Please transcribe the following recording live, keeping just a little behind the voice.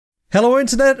Hello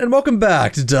internet and welcome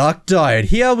back to Dark Diode,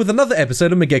 here with another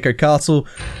episode of Mogeko Castle,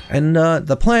 and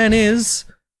the plan is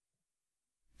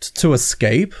to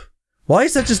escape? Why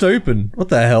is that just open? What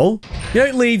the hell? You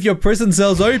don't leave your prison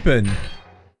cells open!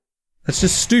 That's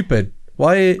just stupid.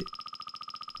 Why?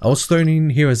 I was thrown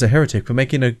in here as a heretic for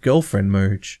making a girlfriend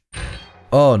MOGE.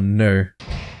 Oh no.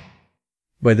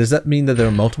 Wait, does that mean that there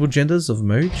are multiple genders of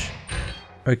MOGE?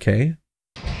 Okay.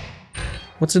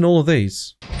 What's in all of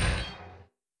these?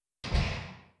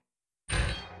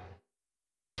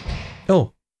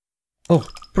 Oh,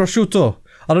 prosciutto.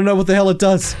 I don't know what the hell it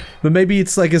does, but maybe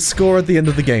it's like a score at the end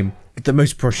of the game. Get the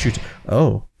most prosciutto.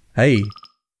 Oh, hey.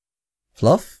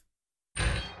 Fluff?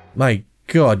 My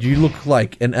god, you look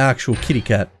like an actual kitty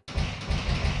cat.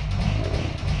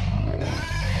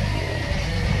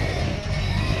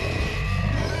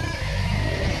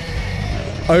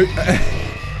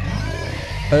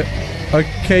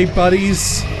 Okay,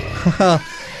 buddies. Haha,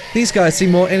 these guys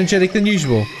seem more energetic than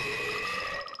usual.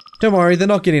 Don't worry, they're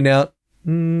not getting out.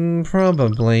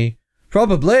 Probably.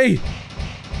 Probably!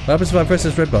 What happens if I press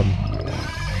this red button?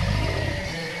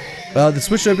 The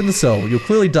switch to open the cell. You'll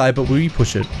clearly die, but will you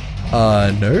push it?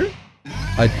 No?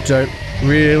 I don't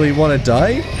really want to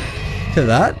die to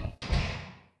that.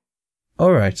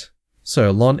 Alright. So,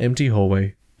 a long empty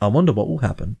hallway. I wonder what will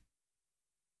happen.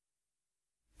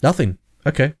 Nothing.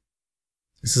 Okay.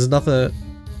 This is another...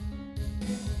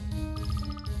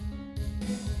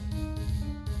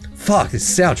 Fuck,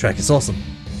 this soundtrack is awesome.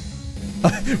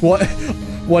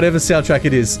 Whatever soundtrack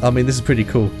it is, I mean, this is pretty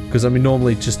cool. Because, I mean,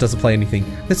 normally it just doesn't play anything.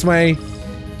 This way.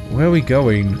 Where are we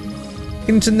going?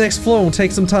 Getting to the next floor will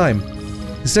take some time.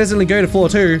 The stairs only go to floor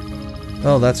 2.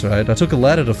 Oh, that's right. I took a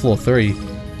ladder to floor 3.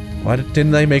 Why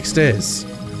didn't they make stairs?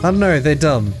 I don't know, they're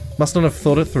dumb. Must not have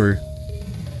thought it through.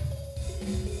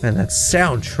 Man, that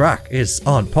soundtrack is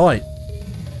on point.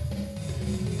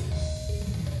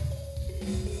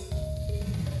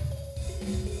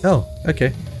 Oh, okay.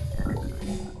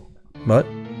 What?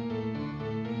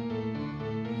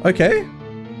 Okay.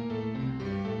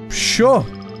 Sure.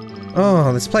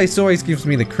 Oh, this place always gives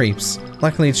me the creeps.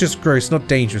 Luckily, it's just gross, not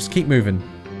dangerous. Keep moving.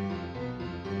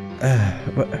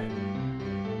 What?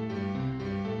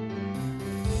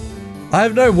 I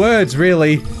have no words,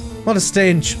 really. What a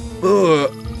stench.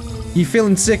 Ugh. You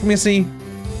feeling sick, Missy?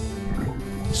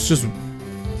 It's just...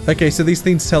 Okay, so these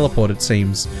things teleport, it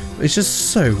seems. It's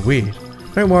just so weird.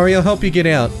 Don't worry, I'll help you get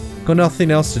out. Got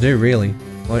nothing else to do, really.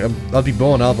 Like, I'd be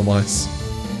born otherwise.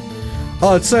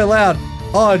 Oh, it's so loud!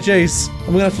 Oh, jeez. I'm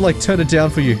gonna have to, like, turn it down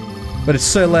for you. But it's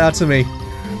so loud to me.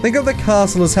 Think of the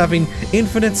castle as having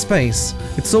infinite space.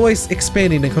 It's always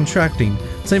expanding and contracting.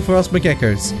 Same for us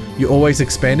Mogekos. You're always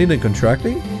expanding and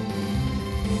contracting?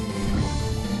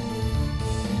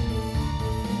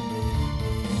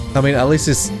 I mean, at least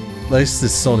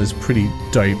this song is pretty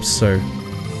dope, so...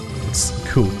 It's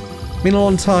cool. Been a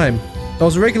long time. I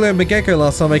was a regular Mogeko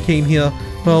last time I came here.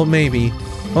 Well, maybe.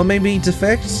 Or maybe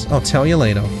defects? I'll tell you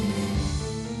later.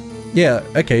 Yeah,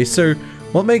 okay, so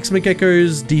what makes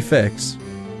Mogekos defects?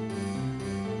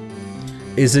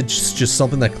 Is it just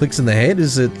something that clicks in the head?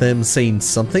 Is it them seeing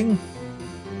something?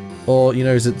 Or, you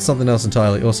know, is it something else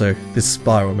entirely? Also, this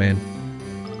spiral, man.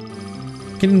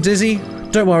 Getting dizzy?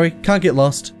 Don't worry, can't get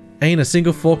lost. Ain't a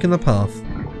single fork in the path.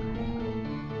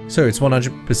 So it's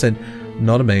 100%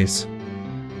 not a maze.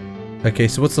 Okay,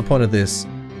 so what's the point of this?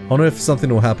 I wonder if something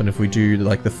will happen if we do,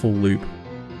 like, the full loop.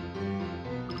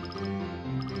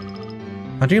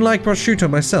 I do like prosciutto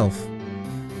myself.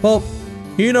 Well,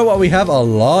 you know what we have a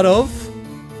lot of?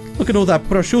 Look at all that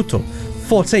prosciutto.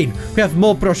 14. We have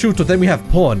more prosciutto than we have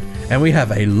porn. And we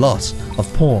have a lot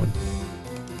of porn.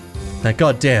 Now,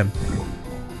 goddamn.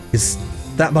 Is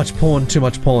that much porn too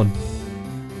much porn?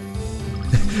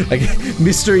 Like,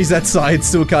 mysteries that science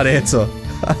still can't answer.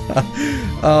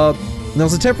 There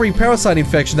was a temporary parasite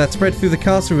infection that spread through the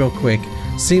castle real quick.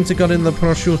 Seems to got in the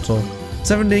prosciutto.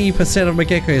 70% of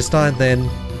Mogekos died then.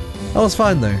 I was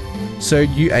fine though. So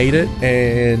you ate it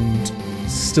and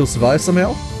still survived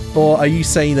somehow? Or are you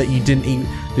saying that you didn't eat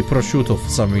the prosciutto for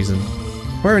some reason?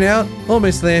 Wearing out.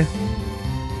 Almost there.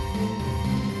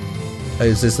 Oh,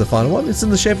 is this the final one? It's in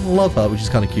the shape of a love heart, which is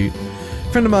kind of cute.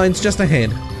 Friend of mine's just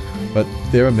ahead. But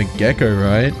they're a Mogeko,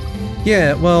 right?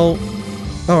 Yeah, well...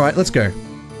 Alright, let's go.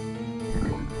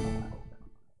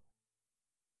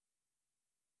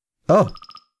 Oh.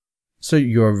 So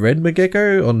you're a red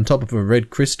Mogeko on top of a red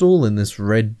crystal in this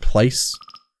red place?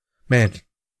 Man.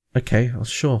 Okay, well,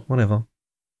 sure, whatever.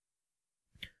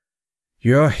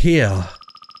 You're here.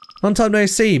 Long time no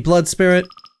see, blood spirit.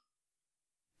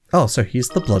 Oh, so he's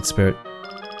the blood spirit.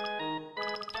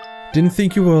 Didn't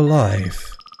think you were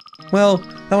alive. Well,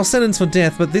 I was sentenced for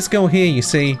death, but this girl here, you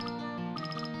see.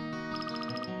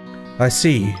 I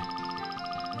see.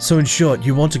 So in short,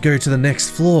 you want to go to the next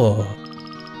floor?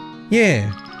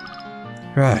 Yeah.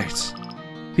 Right.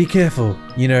 Be careful,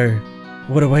 you know,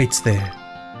 what awaits there.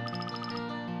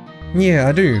 Yeah,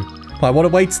 I do. Like, what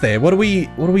awaits there? What are we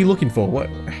looking for? What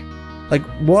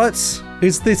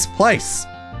is this place?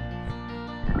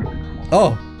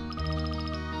 Oh.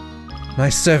 My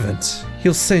servant.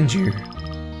 He'll send you.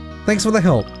 Thanks for the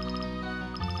help.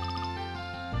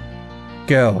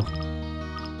 Girl.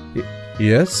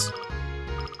 Yes?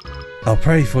 I'll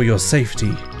pray for your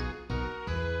safety.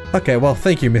 Okay, well,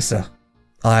 thank you, mister.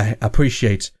 I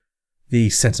appreciate the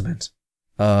sentiment.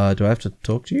 Do I have to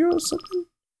talk to you or something?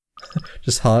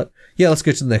 Just heart. Yeah, let's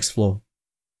go to the next floor.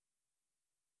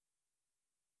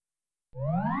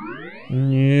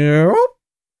 Yep.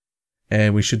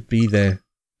 And we should be there.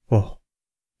 Whoa.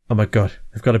 Oh my god,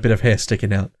 they've got a bit of hair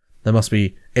sticking out. That must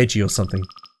be edgy or something.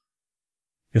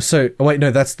 You're so— oh wait,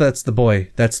 no, that's the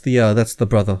boy. That's the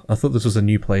brother. I thought this was a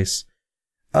new place.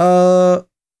 You're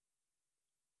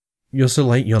so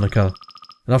late, Yonaka.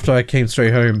 And after I came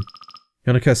straight home,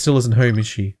 Yonaka still isn't home, is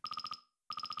she?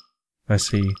 I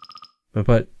see.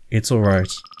 But it's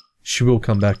alright. She will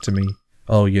come back to me.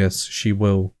 Oh yes, she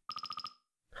will.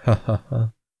 Ha ha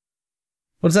ha.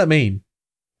 What does that mean?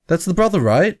 That's the brother,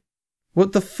 right?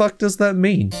 What the fuck does that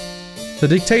mean? The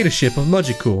dictatorship of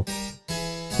Mogeko.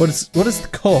 What does the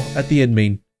ko at the end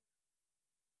mean?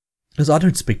 Because I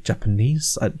don't speak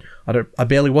Japanese. I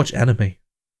barely watch anime.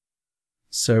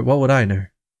 So what would I know?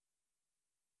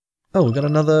 Oh, we got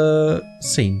another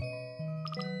scene.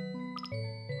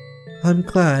 I'm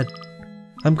glad.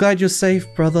 I'm glad you're safe,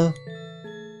 brother.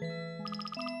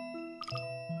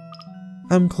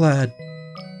 I'm glad.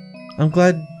 I'm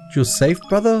glad you're safe,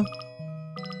 brother?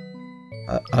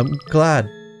 I'm glad.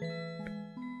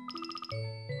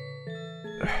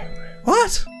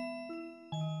 What?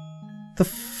 The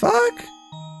fuck?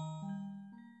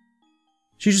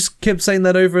 She just kept saying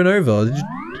that over and over.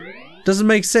 Doesn't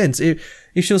make sense. If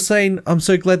she was saying, I'm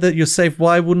so glad that you're safe,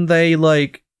 why wouldn't they,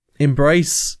 like,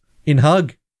 embrace in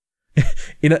hug?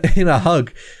 in a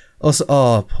hug. Also,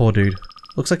 oh, poor dude.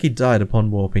 Looks like he died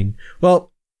upon warping.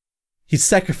 Well, his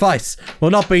sacrifice will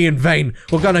not be in vain.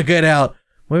 We're gonna get out.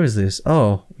 Where is this?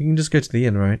 Oh, we can just go to the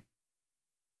end, right?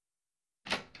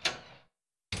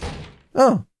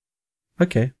 Oh.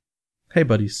 Okay. Hey,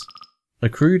 buddies. A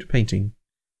crude painting.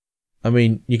 I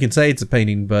mean, you can say it's a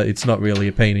painting, but it's not really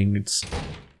a painting. It's...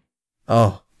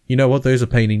 oh, you know what? Those are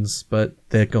paintings, but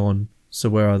they're gone. So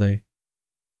where are they?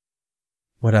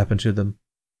 What happened to them?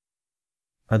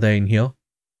 Are they in here?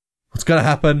 What's gonna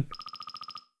happen?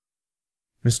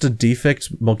 Mr.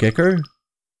 Defect Mogeko?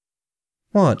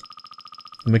 What?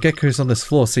 The Mogekos on this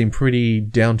floor seem pretty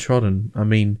downtrodden. I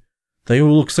mean, they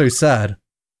all look so sad.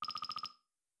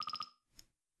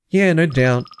 Yeah, no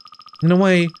doubt. In a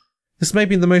way, this may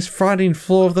be the most frightening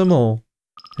floor of them all.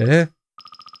 Eh?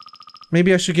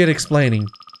 Maybe I should get explaining.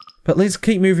 But let's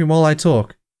keep moving while I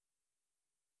talk.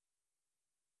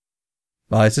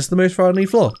 Why is this the most frightening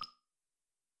floor?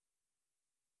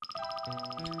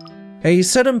 A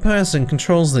certain person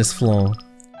controls this floor.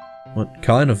 What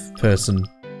kind of person?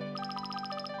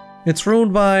 It's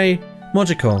ruled by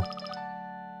Mogeko.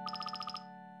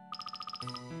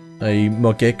 A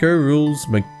Mogeko rules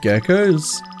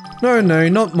Mogekos? No,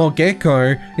 not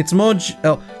Mogeko. It's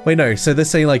oh, wait, no. So they're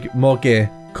saying like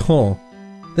Mogeko.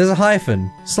 There's a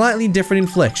hyphen. Slightly different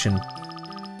inflection.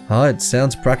 Ah, it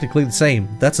sounds practically the same.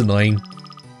 That's annoying.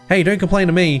 Hey, don't complain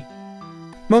to me.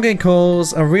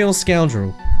 Mogeko's a real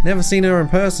scoundrel. Never seen her in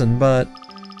person, but...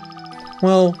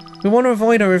 well, we want to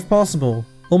avoid her if possible.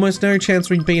 Almost no chance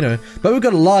we'd beat her. But we've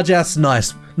got a large-ass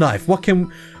knife. What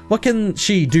can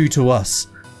she do to us?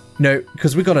 No,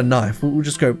 because we got a knife. We'll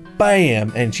just go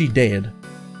BAM! And she dead.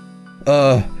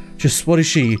 Just what is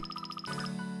she?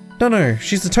 Don't know.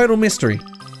 She's a total mystery.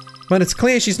 But it's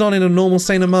clear she's not in a normal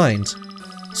state of mind.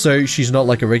 So she's not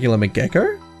like a regular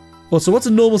Mogeko? Also, what's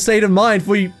a normal state of mind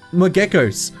for you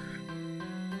Mogekos?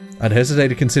 I'd hesitate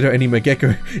to consider any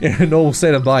Mogeko in a normal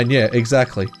state of mind. Yeah,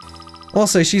 exactly.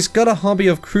 Also, she's got a hobby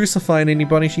of crucifying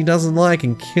anybody she doesn't like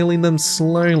and killing them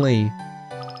slowly.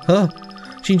 Huh?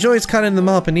 She enjoys cutting them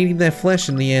up and eating their flesh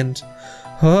in the end.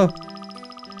 Huh?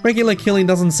 Regular killing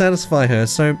doesn't satisfy her,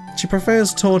 so she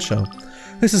prefers torture.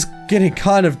 This is getting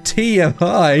kind of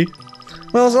TMI.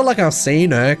 Well, it's not like I've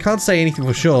seen her. Can't say anything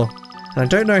for sure. And I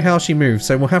don't know how she moves,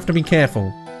 so we'll have to be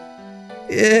careful.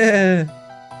 Yeah.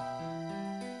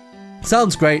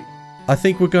 Sounds great. I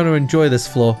think we're going to enjoy this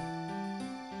floor.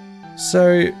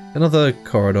 So, another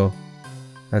corridor.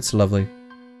 That's lovely.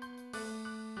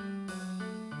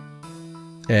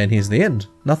 And here's the end.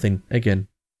 Nothing. Again.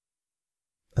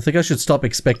 I think I should stop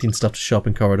expecting stuff to show up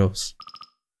in corridors.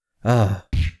 Ah.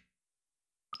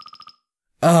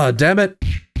 Ah, damn it.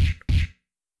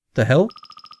 The hell?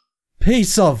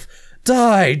 Piece of...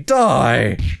 Die!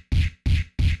 Die!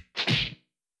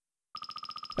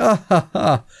 Ah ha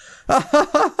ha! Ah ha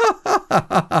ha ha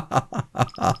ha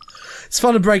ha! It's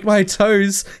fun to break my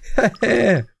toes!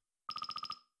 Mm-hmm.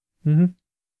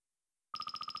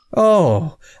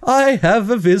 Oh, I have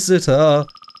a visitor!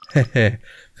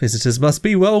 Visitors must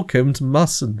be welcomed,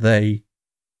 mustn't they?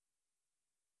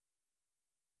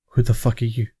 Who the fuck are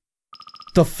you?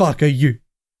 The fuck are you?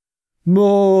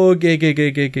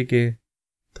 Mogeko.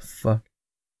 The fuck?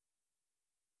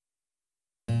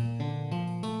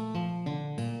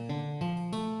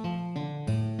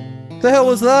 The hell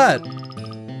was that?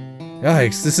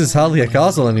 Yikes, this is hardly a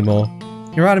castle anymore.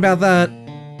 You're right about that.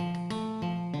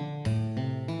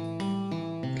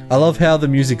 I love how the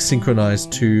music's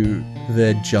synchronized to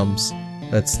their jumps.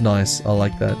 That's nice, I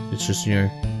like that. It's just, you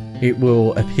know, it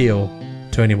will appeal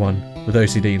to anyone with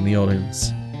OCD in the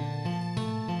audience.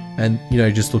 And, you know,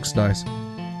 it just looks nice.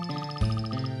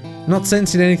 Not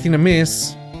sensing anything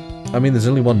amiss. I mean, there's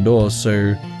only one door,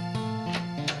 so...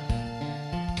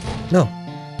 No.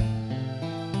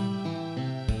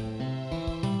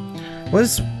 What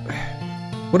is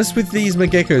with these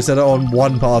Mogekos that are on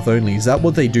one path only? Is that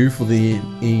what they do for the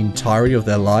entirety of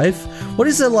their life? What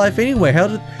is their life anyway? How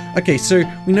did... Okay, so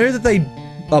we know that they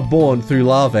are born through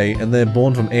larvae and they're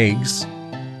born from eggs,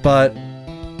 but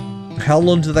how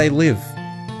long do they live?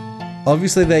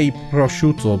 Obviously they eat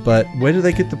prosciutto, but where do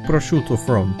they get the prosciutto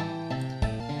from?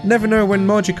 Never know when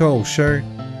Mogeko will show.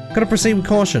 Gotta proceed with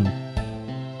caution.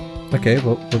 Okay,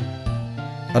 well,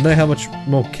 I know how much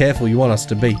more careful you want us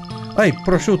to be. Hey,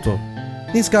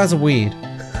 prosciutto. These guys are weird.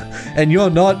 And you're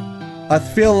not. I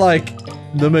feel like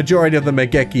the majority of the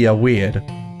Mogeki are weird.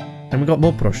 And we got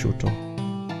more prosciutto.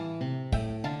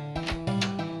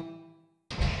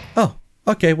 Oh,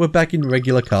 okay, we're back in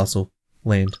regular castle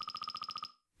land.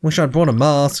 Wish I'd brought a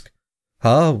mask.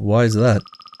 Huh? Why is that?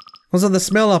 Was it the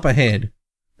smell up ahead?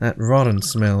 That rotten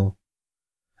smell.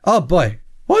 Oh boy,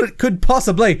 what could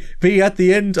possibly be at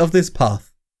the end of this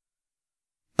path?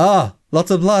 Ah,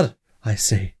 lots of blood. I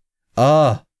see.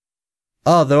 Ah.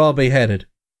 Ah, they're all beheaded.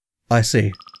 I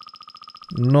see.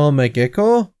 No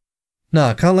Mogeko?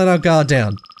 Nah, can't let our guard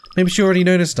down. Maybe she already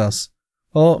noticed us.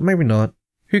 Or maybe not.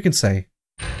 Who can say?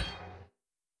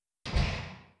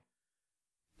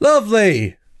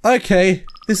 Lovely! Okay,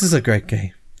 this is a great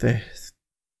game.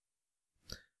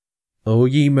 Oh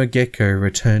ye Mogeko,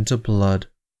 return to blood.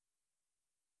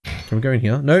 Can we go in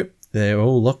here? Nope, they're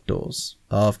all locked doors.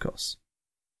 Of course.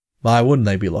 Why wouldn't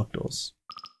they be locked doors?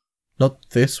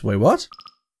 Not this way, what?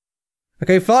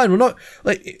 Okay, fine, we're not...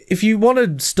 Like, if you want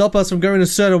to stop us from going a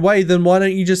certain way, then why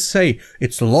don't you just say,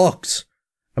 it's locked?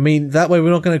 I mean, that way we're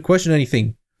not going to question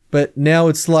anything. But now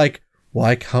it's like,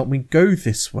 why can't we go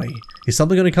this way? Is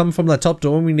something going to come from the top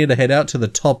door and we need to head out to the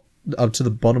top, up to the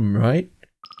bottom, right?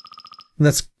 And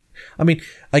that's... I mean,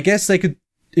 I guess they could...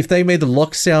 If they made the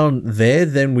lock sound there,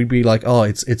 then we'd be like, oh,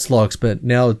 it's locked. But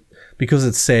now, because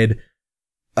it said...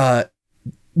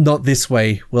 not this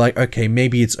way. We're like, okay,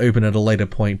 maybe it's open at a later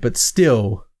point, but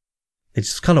still, it's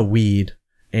just kind of weird.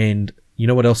 And you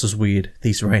know what else is weird?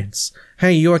 These rants.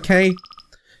 Hey, you okay?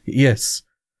 Yes.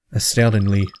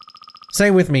 Astoundingly. Stay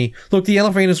with me. Look, the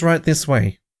elevator's right this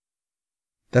way.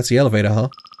 That's the elevator, huh?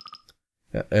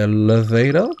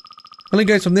 Elevator? Only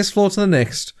goes from this floor to the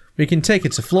next. We can take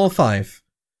it to floor 5.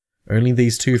 Only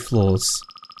these 2 floors.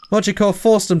 Mogeko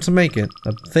forced them to make it,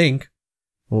 I think.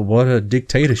 Well, what a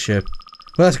dictatorship.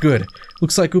 Well, that's good.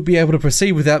 Looks like we'll be able to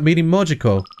proceed without meeting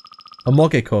Mogeko. Or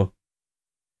Mogeko.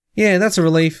 Yeah, that's a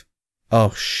relief.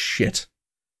 Oh, shit.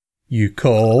 You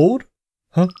cold?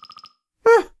 Huh?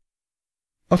 Ah.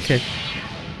 Okay.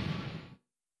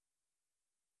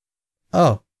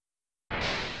 Oh.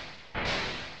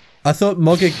 I thought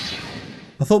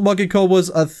Mogeko was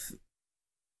a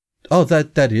oh,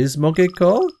 that is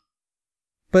Mogeko?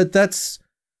 But that's...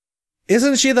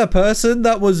 Isn't she the person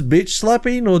that was bitch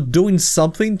slapping or doing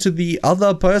something to the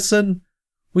other person?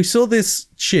 We saw this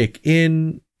chick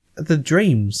in the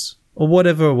dreams, or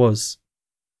whatever it was.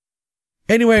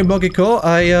 Anyway, Mogeko,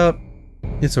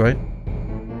 it's alright.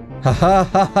 Ha ha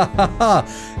ha ha ha ha!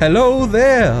 Hello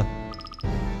there!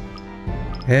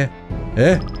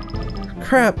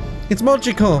 Crap! It's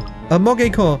Mogeko!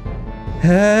 Mogeko!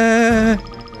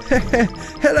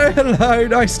 Hello, hello!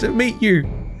 Nice to meet you!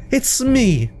 It's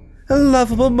me! A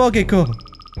lovable Mogeko.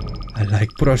 I like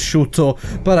prosciutto,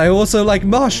 but I also like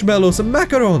marshmallows and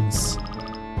macarons.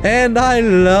 And I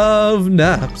love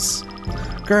naps.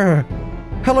 Grr.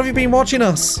 How long have you been watching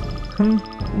us?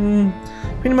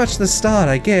 Pretty much the start,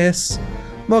 I guess.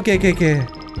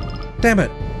 Mogeko. Damn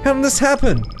it, how did this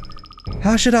happen?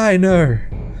 How should I know?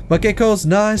 Mogeko's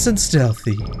nice and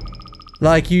stealthy.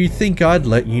 Like you think I'd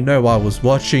let you know I was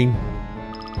watching.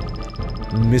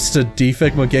 Mr.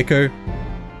 Defect Mogeko?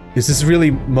 Is this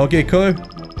really Mogeko?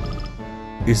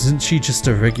 Isn't she just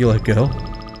a regular girl?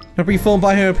 Don't be fooled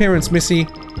by her appearance, Missy.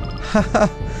 Haha,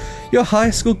 your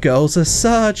high school girls are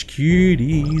such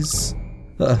cuties.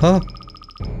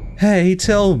 Hey,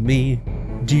 tell me,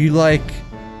 do you like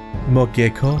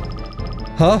Mogeko?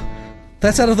 Huh?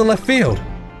 That's out of the left field.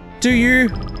 Do you?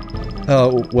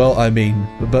 Oh, well, I mean,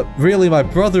 but really my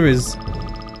brother is...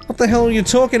 What the hell are you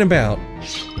talking about?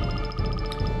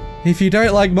 If you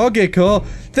don't like Mogeko,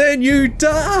 then you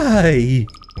die!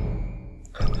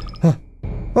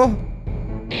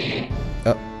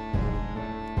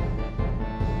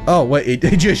 Oh wait,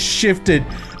 it just shifted.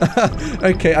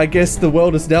 Okay, I guess the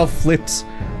world is now flipped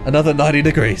another 90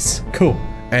 degrees. Cool.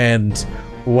 And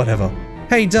whatever.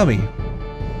 Hey, dummy.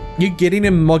 You getting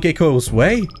in Mogeko's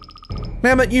way?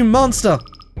 Damn it, you monster!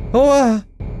 Oh.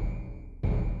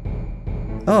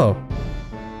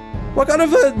 What kind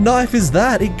of a knife is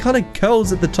that? It kind of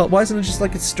curls at the top. Why isn't it just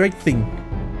like a straight thing?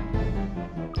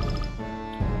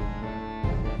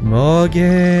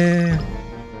 Moge.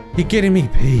 You're getting me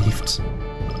peeved.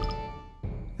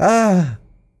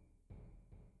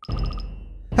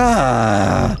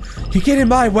 You get in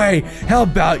my way. How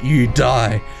about you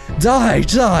die?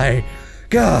 Die.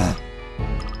 Gah.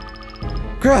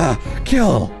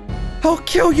 Kill. I'll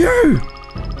kill you.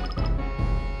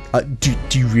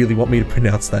 Do you really want me to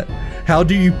pronounce that? How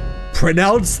do you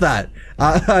pronounce that?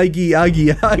 Agi.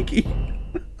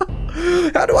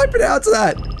 How do I pronounce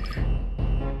that?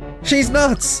 She's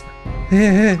nuts.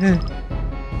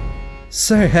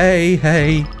 So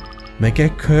hey,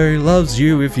 Mogeko loves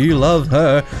you if you love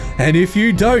her, and if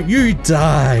you don't, you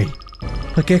die.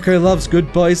 Mogeko loves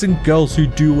good boys and girls who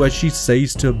do what she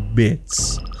says to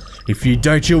bits. If you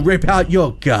don't, she'll rip out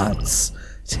your guts.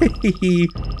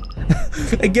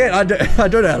 Again, I don't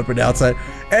know how to pronounce that.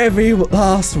 Every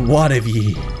last one of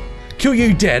ye. Kill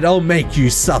you dead, I'll make you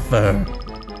suffer.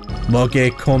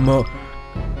 Mogeko.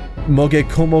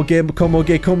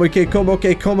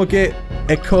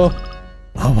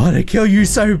 I want to kill you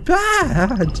so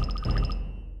bad.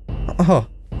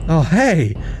 Oh,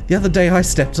 hey. The other day I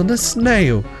stepped on a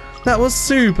snail. That was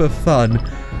super fun.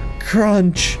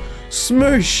 Crunch.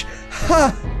 Smoosh.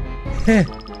 Ha. Heh.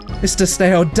 Mr.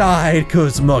 Snail died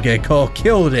because Mogeko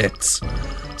killed it.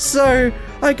 So,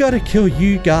 I gotta kill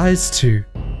you guys too.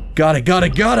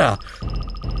 Gotta.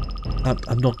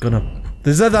 I'm not gonna...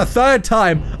 This is the third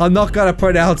time I'm not gonna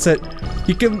pronounce it.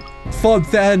 You can form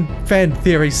fan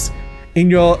theories in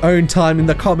your own time in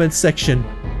the comments section.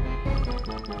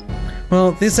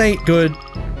 Well, this ain't good.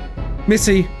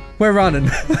 Missy, we're running.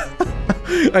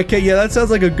 Okay, yeah, that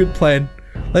sounds like a good plan.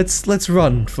 Let's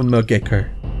run from Mogeko.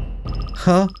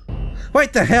 Huh?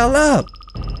 Wait the hell up!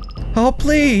 Oh,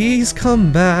 please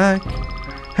come back.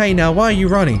 Hey, now, why are you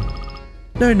running?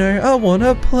 No, I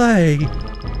wanna play.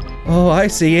 Oh, I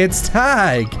see, it's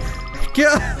tag.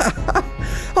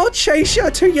 I'll chase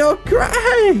you to your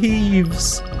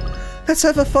graves. Let's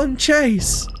have a fun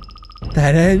chase.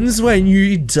 That ends when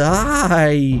you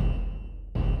die.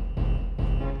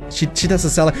 She doesn't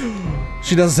sound like...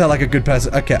 She doesn't sound like a good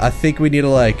person. Okay, I think we need to,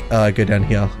 like, go down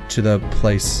here to the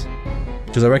place.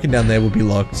 Because I reckon down there will be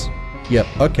locked. Yep,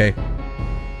 okay.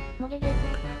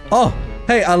 Oh,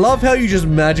 hey, I love how you just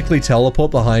magically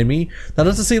teleport behind me. That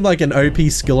doesn't seem like an OP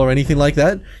skill or anything like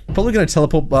that. You're probably going to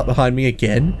teleport behind me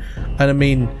again. And I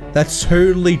mean, that's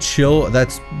totally chill.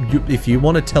 That's... If you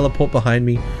want to teleport behind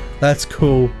me, that's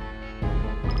cool.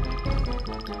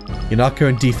 Yonaka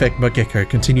and Defect Mogeko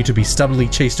continue to be stubbornly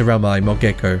chased around by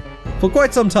Mogeko for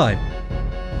quite some time.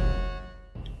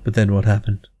 But then what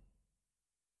happened?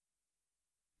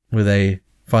 Were they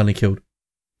finally killed?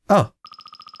 Oh.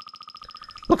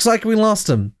 Looks like we lost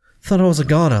him. Thought I was a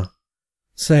goner.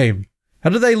 Same. How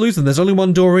did they lose them? There's only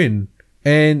one door in.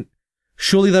 And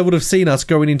surely they would have seen us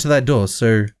going into that door,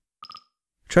 so...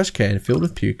 Trash can filled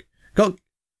with puke.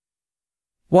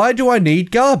 Why do I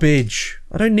need garbage?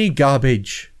 I don't need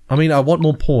garbage. I mean, I want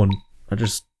more porn.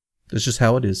 It's just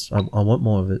how it is. I want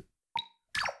more of it.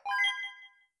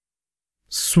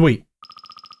 Sweet.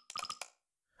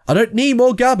 I don't need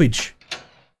more garbage.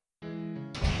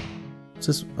 What's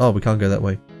this? Oh, we can't go that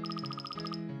way.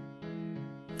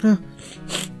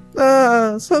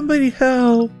 Somebody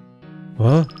help.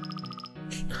 What?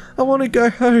 I want to go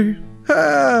home.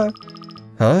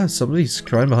 Huh? Somebody's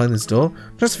crying behind this door?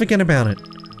 Just forget about it.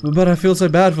 But I feel so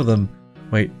bad for them.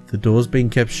 Wait, the door's being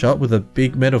kept shut with a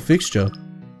big metal fixture.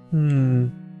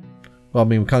 Well, I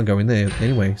mean, we can't go in there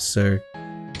anyway, so...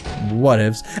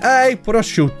 whatevs. Hey,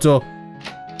 prosciutto!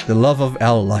 The love of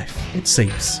our life, it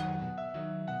seems.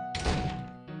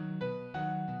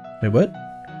 Wait, what?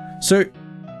 So...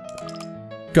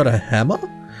 got a hammer?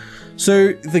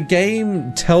 So, the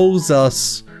game tells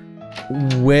us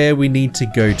where we need to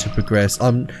go to progress.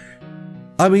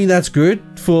 I mean, that's good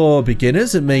for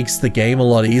beginners. It makes the game a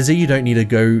lot easier. You don't need to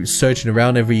go searching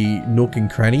around every nook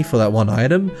and cranny for that one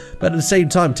item. But at the same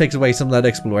time, it takes away some of that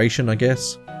exploration, I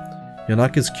guess.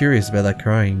 Yonaka's curious about that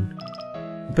crying.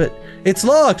 But it's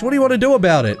locked! What do you want to do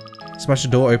about it? Smash the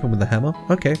door open with the hammer?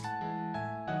 Okay.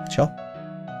 Sure.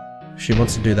 She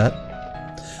wants to do that.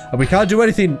 And we can't do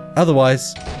anything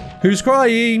otherwise. Who's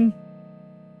crying?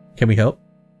 Can we help?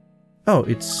 Oh,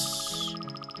 it's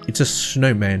a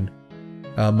snowman.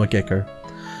 Mogeko.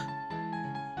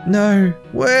 No.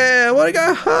 Where? I want to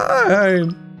go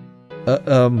home.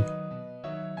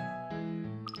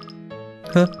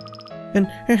 Huh? And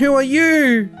who are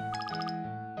you?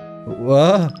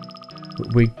 What?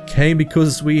 We came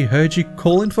because we heard you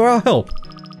calling for our help.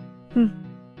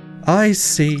 I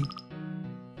see.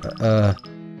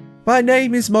 My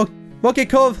name is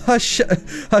Mogeko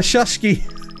Hashashki.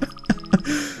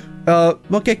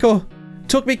 Mogeko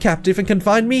took me captive and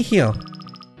confined me here.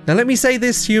 Now let me say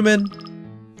this, human.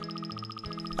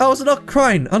 I was not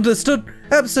crying, understood?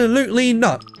 Absolutely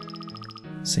not.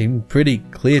 Seemed pretty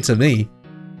clear to me.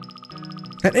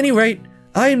 At any rate,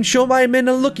 I am sure my men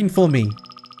are looking for me.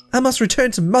 I must return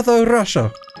to Mother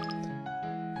Russia.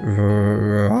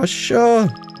 Russia?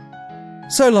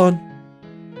 So long.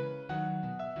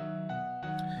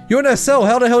 You're in a cell,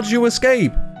 how the hell did you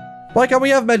escape? Why can't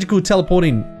we have magical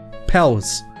teleporting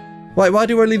powers? Why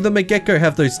do only the Mogeko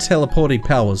have those teleporting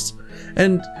powers?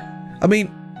 And, I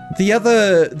mean, the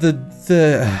other, the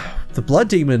blood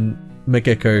demon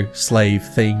Mogeko slave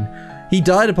thing, he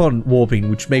died upon warping,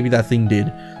 which maybe that thing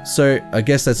did. So, I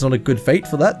guess that's not a good fate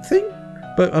for that thing?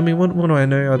 But, I mean, what do I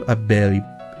know? I barely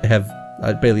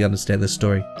understand this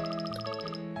story.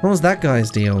 What was that guy's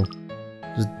deal?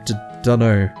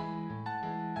 Dunno.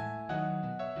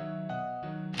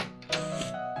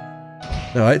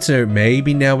 Alright, so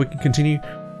maybe now we can continue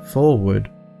forward.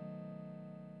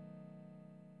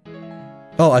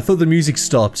 Oh, I thought the music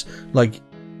stopped. Like,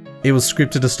 it was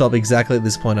scripted to stop exactly at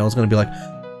this point. I was gonna be like,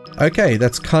 okay,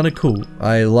 that's kinda cool.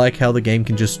 I like how the game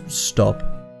can just stop.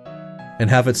 And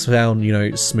have it sound, you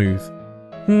know, smooth.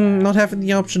 Not having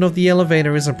the option of the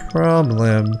elevator is a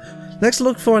problem. Let's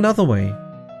look for another way.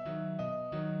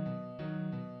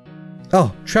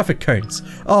 Oh, traffic cones.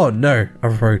 Oh no, a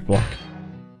roadblock.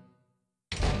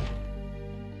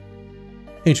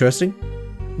 Interesting.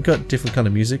 We've got different kind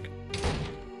of music.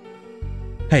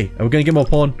 Hey, are we gonna get more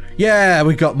porn? Yeah,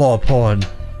 we got more porn.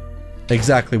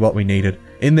 Exactly what we needed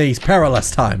in these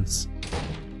perilous times.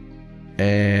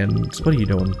 And what are you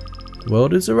doing? The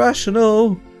world is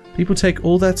irrational. People take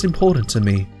all that's important to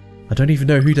me. I don't even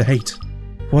know who to hate.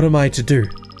 What am I to do?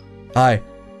 Well,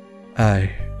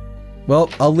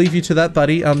 I'll leave you to that,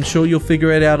 buddy. I'm sure you'll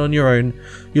figure it out on your own.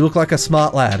 You look like a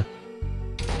smart lad.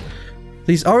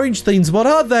 These orange things, what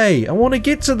are they? I want to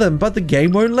get to them, but the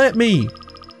game won't let me.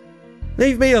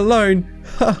 Leave me alone.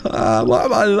 Why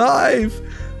am I alive?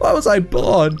 Why was I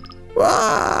born?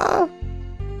 Ah!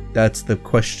 That's the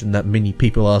question that many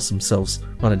people ask themselves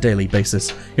on a daily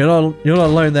basis. You're not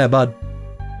alone there, bud.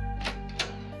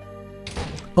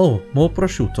 Oh, more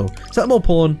prosciutto. Is that more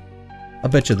porn? I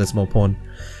bet you there's more porn.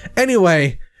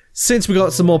 Anyway, since we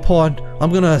got some more porn,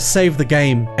 I'm gonna save the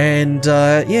game. And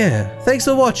yeah, thanks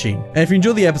for watching. And if you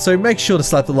enjoyed the episode, make sure to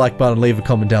slap the like button and leave a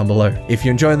comment down below. If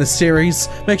you're enjoying this series,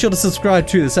 make sure to subscribe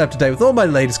to this up to date with all my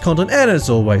latest content. And as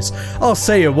always, I'll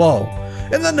see you all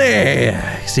in the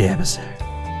next episode.